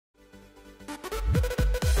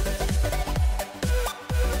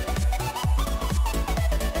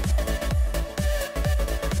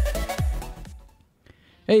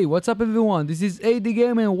Hey, what's up everyone? This is AD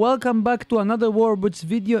Game and welcome back to another Warbots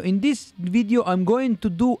video. In this video, I'm going to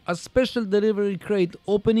do a special delivery crate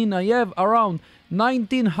opening. I have around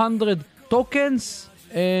 1900 tokens,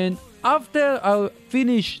 and after I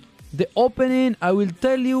finish the opening, I will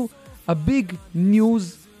tell you a big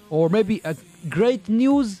news or maybe a great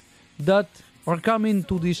news that are coming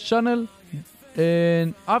to this channel.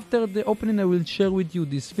 And after the opening, I will share with you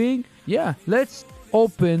this thing. Yeah, let's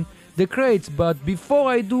open the crates. But before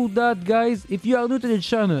I do that, guys, if you are new to the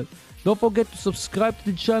channel, don't forget to subscribe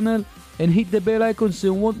to the channel and hit the bell icon so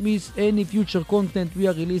you won't miss any future content we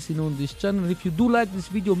are releasing on this channel. If you do like this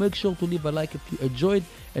video, make sure to leave a like if you enjoyed,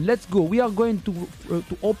 and let's go. We are going to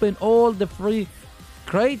open all the free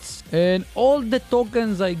crates, and all the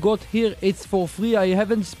tokens I got here, it's for free. I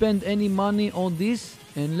haven't spent any money on this,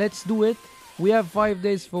 and let's do it. We have 5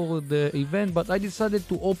 days for the event, but I decided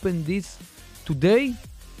to open this today.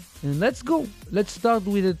 And let's go. Let's start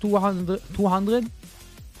with the 200.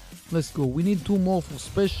 Let's go. We need 2 more for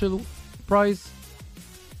special prize.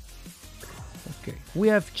 Okay. We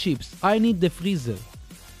have chips. I need the freezer.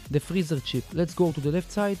 The freezer chip. Let's go to the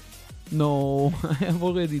left side. No, I have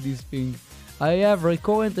already this thing. I have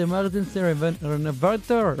recurrent emergency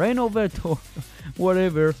inverter, rain inverter,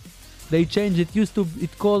 whatever. They changed it.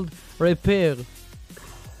 It called repair.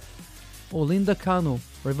 Oh, Linda Cano.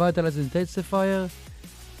 Revitalize intensifier.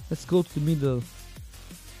 Let's go to the middle.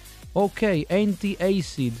 Okay,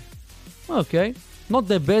 anti-acid. Okay, not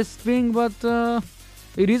the best thing, but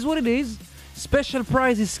it is what it is. Special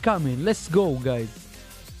prize is coming. Let's go, guys.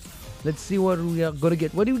 Let's see what we are gonna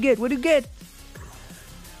get. What do we get? What do you get?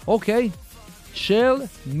 Okay, Shell,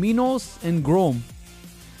 Minos, and Grom.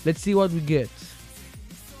 Let's see what we get.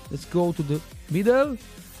 Let's go to the middle.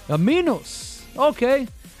 A Minos. Okay,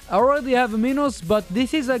 I already have a Minos, but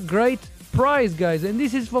this is a great prize, guys, and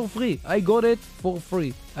this is for free. I got it for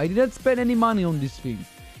free. I didn't spend any money on this thing,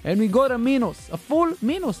 and we got a Minos, a full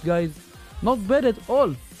Minos, guys. Not bad at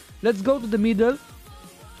all. Let's go to the middle.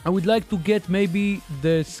 I would like to get maybe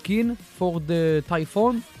the skin for the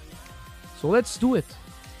Typhoon, so let's do it.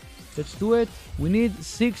 Let's do it. We need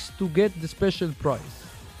 6 to get the special prize.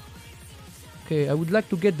 Okay, I would like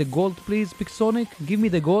to get the gold, please. Pixonic, give me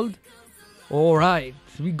the gold. All right,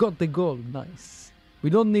 we got the gold. Nice. We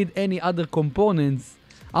don't need any other components.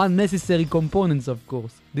 Unnecessary components, of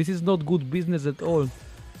course. This is not good business at all.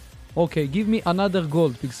 Okay, give me another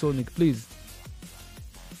gold, Pixonic, please.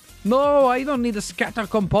 No, I don't need a scatter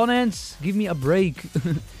components. Give me a break.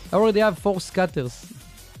 I already have 4 scatters.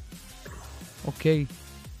 Okay.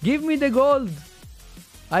 Give me the gold.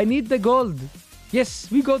 I need the gold. Yes,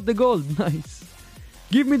 we got the gold. Nice.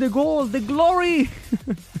 Give me the gold. The glory.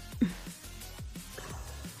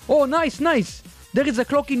 Oh, nice, nice. There is a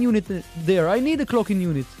clocking unit there. I need a clocking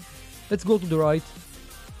unit. Let's go to the right.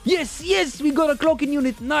 Yes, yes, we got a clocking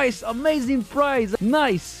unit. Nice, amazing prize.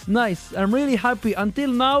 Nice, nice. I'm really happy.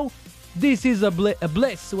 Until now, this is a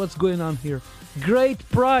bless. What's going on here? Great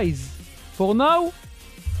prize. For now,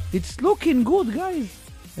 it's looking good, guys.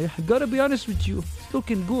 I gotta be honest with you. It's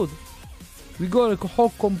looking good. We got a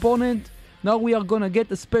Hawk component. Now we are gonna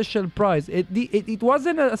get a special prize. It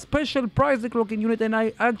wasn't a special prize, the clocking unit, and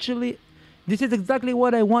I actually... This is exactly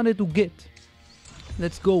what I wanted to get.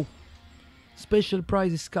 Let's go. Special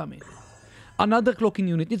prize is coming. Another clocking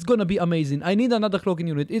unit. It's gonna be amazing. I need another clocking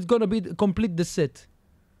unit. It's gonna be complete the set.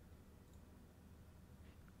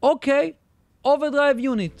 Okay. Overdrive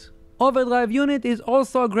unit. Overdrive unit is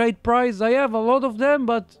also a great prize. I have a lot of them,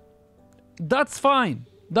 but that's fine.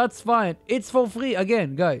 That's fine. It's for free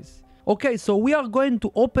again, guys. Okay, so we are going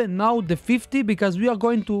to open now the 50 because we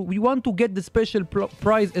want to get the special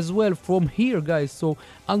prize as well from here, guys. So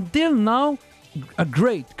until now, a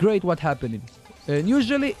great what happening. And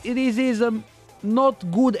usually it is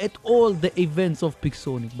not good at all, the events of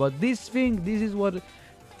Pixonic, but this is what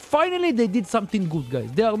finally they did something good,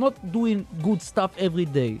 guys. They are not doing good stuff every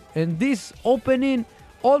day, and this opening,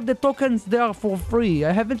 all the tokens, they are for free.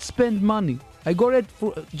 I haven't spent money. I got it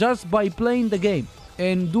just by playing the game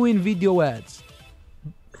and doing video ads.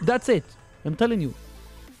 That's it. I'm telling you.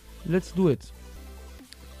 Let's do it.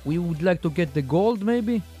 We would like to get the gold,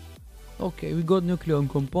 maybe. Okay, we got nucleon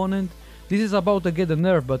component. This is about to get a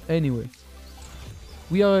nerf, but anyway.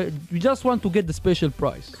 We just want to get the special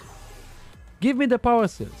prize. Give me the power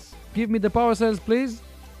cells. Give me the power cells, please.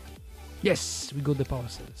 Yes, we got the power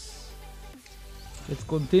cells. Let's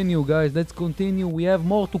continue, guys. Let's continue. We have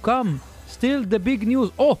more to come. Still the big news.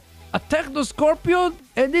 Oh! A Techno Scorpion,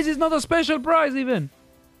 and this is not a special prize even.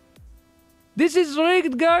 This is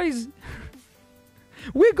rigged, guys.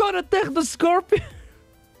 We got a Techno Scorpion.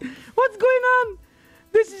 What's going on?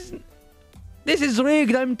 This is... This is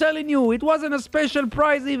rigged, I'm telling you. It wasn't a special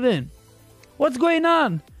prize even. What's going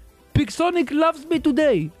on? Pixonic loves me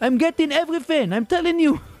today. I'm getting everything, I'm telling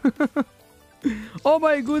you. Oh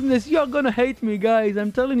my goodness, you're gonna hate me, guys.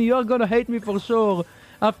 I'm telling you, you're gonna hate me for sure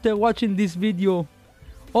after watching this video.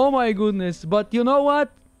 Oh my goodness. But you know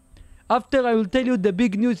what? After I will tell you the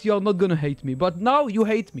big news, you're not gonna hate me. But now you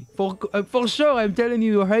hate me. For sure, I'm telling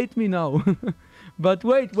you, you hate me now. But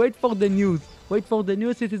wait for the news. Wait for the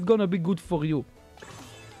news, it is gonna be good for you.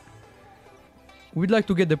 We'd like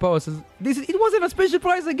to get the power cells. It wasn't a special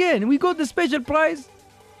prize again. We got the special prize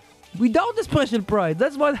without the special prize.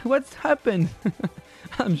 That's what's happened.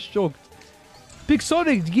 I'm shocked.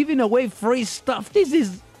 Pixonic giving away free stuff. This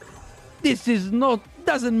is not,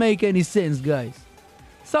 doesn't make any sense, guys.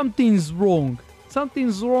 Something's wrong.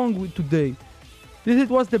 Something's wrong with today.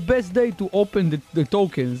 Was the best day to open the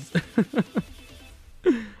tokens.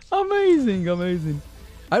 Amazing, amazing.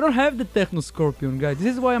 I don't have the Techno Scorpion, guys.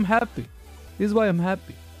 This is why I'm happy. This is why I'm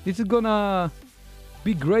happy. This is gonna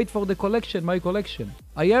be great for the collection, my collection.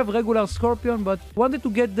 I have regular Scorpion, but wanted to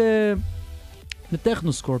get the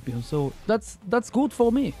Techno Scorpion, so that's good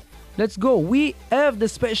for me. Let's go. We have the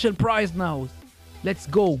special prize now. Let's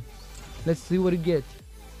go. Let's see what we get.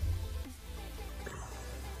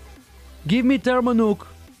 Give me Thermonuke.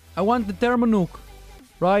 I want the Thermonuke.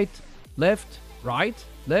 Right, left, right,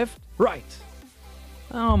 left, right.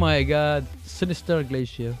 Oh my god. Sinister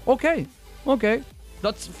Glacier. Okay. Okay.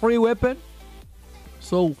 That's free weapon.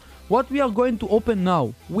 So, what we are going to open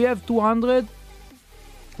now? We have 200.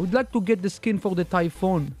 We'd like to get the skin for the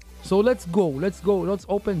Typhoon. So let's go. Let's go. Let's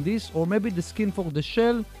open this. Or maybe the skin for the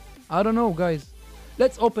shell. I don't know, guys.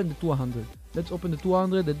 Let's open the 200. Let's open the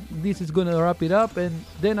 200. And this is gonna wrap it up. And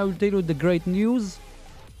then I will tell you the great news.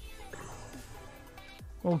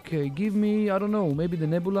 Okay, give me, I don't know, maybe the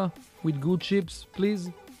Nebula with good chips,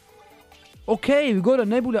 please. Okay, we got a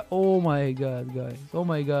Nebula. Oh my god, guys. Oh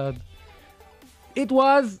my god. It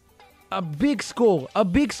was a big score. A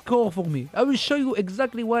big score for me. I will show you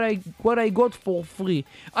exactly what I got for free.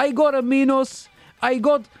 I got a Minos. I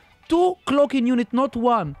got 2 clocking unit, not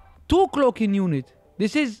 1. 2 clocking unit.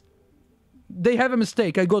 This is... They have a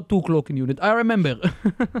mistake. I got 2 clocking unit. I remember.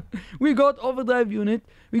 We got Overdrive unit.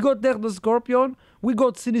 We got the Scorpion. We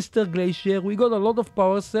got Sinister Glacier. We got a lot of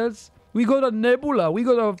power cells. We got a Nebula. We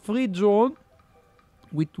got a free drone.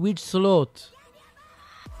 With which slot?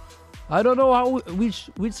 I don't know how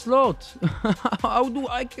which slot. How do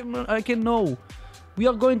I can know? We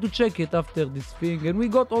are going to check it after this thing. And we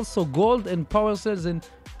got also gold and power cells and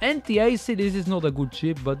anti-AC. This is not a good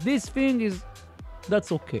chip, but this thing is...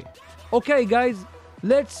 That's okay. Okay, guys,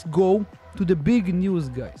 let's go to the big news,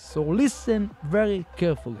 guys. So listen very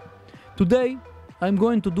carefully. Today, I'm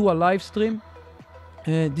going to do a live stream.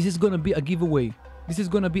 This is going to be a giveaway. This is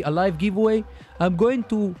going to be a live giveaway. I'm going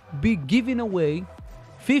to be giving away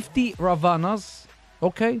 50 Ravanas,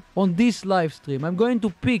 okay, on this live stream. I'm going to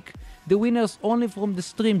pick the winners only from the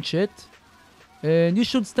stream chat. And you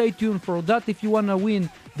should stay tuned for that if you want to win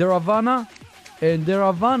the Ravana. And the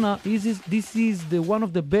Ravana this is the one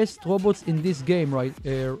of the best robots in this game right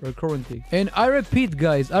currently. And I repeat,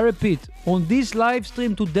 guys, on this live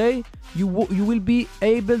stream today, you will be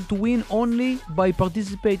able to win only by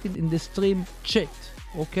participating in the stream chat.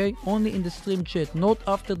 Okay, only in the stream chat, not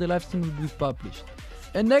after the live stream will be published.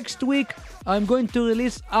 And next week I'm going to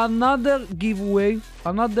release another giveaway,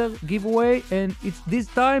 and it's this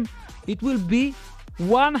time it will be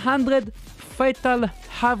 100 Fatal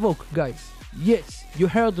Havoc, guys. Yes, you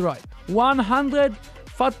heard right. 100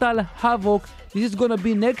 Fatal Havoc. This is gonna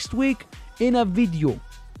be next week in a video.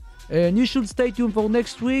 And you should stay tuned for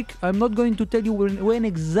next week. I'm not going to tell you when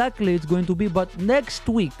exactly it's going to be, but next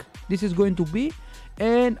week this is going to be.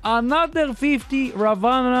 And another 50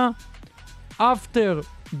 Ravana after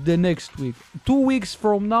the next week. 2 weeks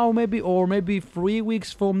from now maybe, or maybe 3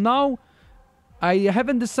 weeks from now. I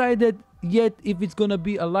haven't decided yet if it's gonna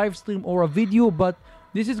be a live stream or a video, but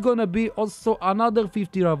this is gonna be also another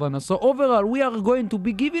 50 Ravana. So overall, we are going to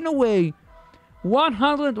be giving away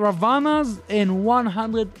 100 Ravanas and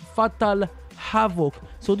 100 Fatal Havoc.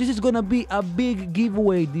 So this is gonna be a big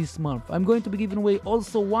giveaway this month. I'm going to be giving away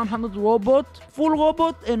also 100 full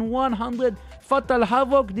robot, and 100 Fatal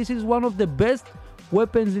Havoc. This is one of the best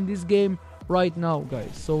weapons in this game right now,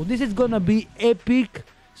 guys. So this is gonna be epic.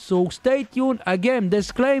 So stay tuned. Again,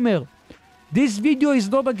 disclaimer. This video is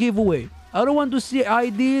not a giveaway. I don't want to see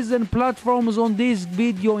IDs and platforms on this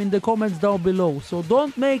video in the comments down below. So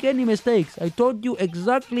don't make any mistakes. I told you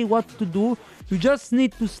exactly what to do. You just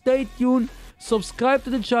need to stay tuned, subscribe to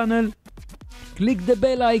the channel, Click the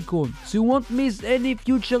bell icon so you won't miss any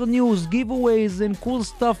future news, giveaways, and cool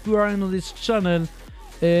stuff we are on this channel.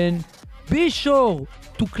 And be sure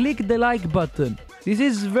to click the like button. This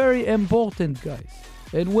is very important, guys.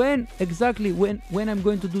 And when I'm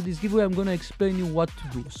going to do this giveaway, I'm going to explain you what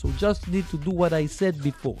to do. So just need to do what I said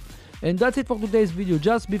before. And that's it for today's video.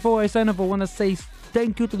 Just before I sign off, I want to say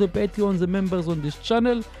thank you to the Patreons and members on this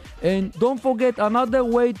channel. And don't forget, another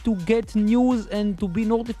way to get news and to be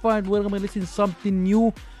notified when I'm releasing something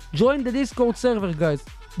new, join the Discord server, guys.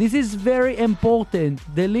 This is very important.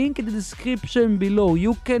 The link in the description below.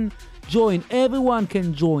 You can join. Everyone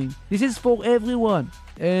can join. This is for everyone.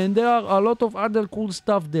 And there are a lot of other cool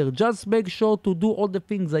stuff there. Just make sure to do all the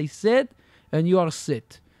things I said and you are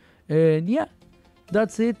set. And yeah,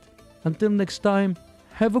 that's it. Until next time,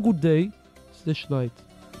 have a good day. Stay light.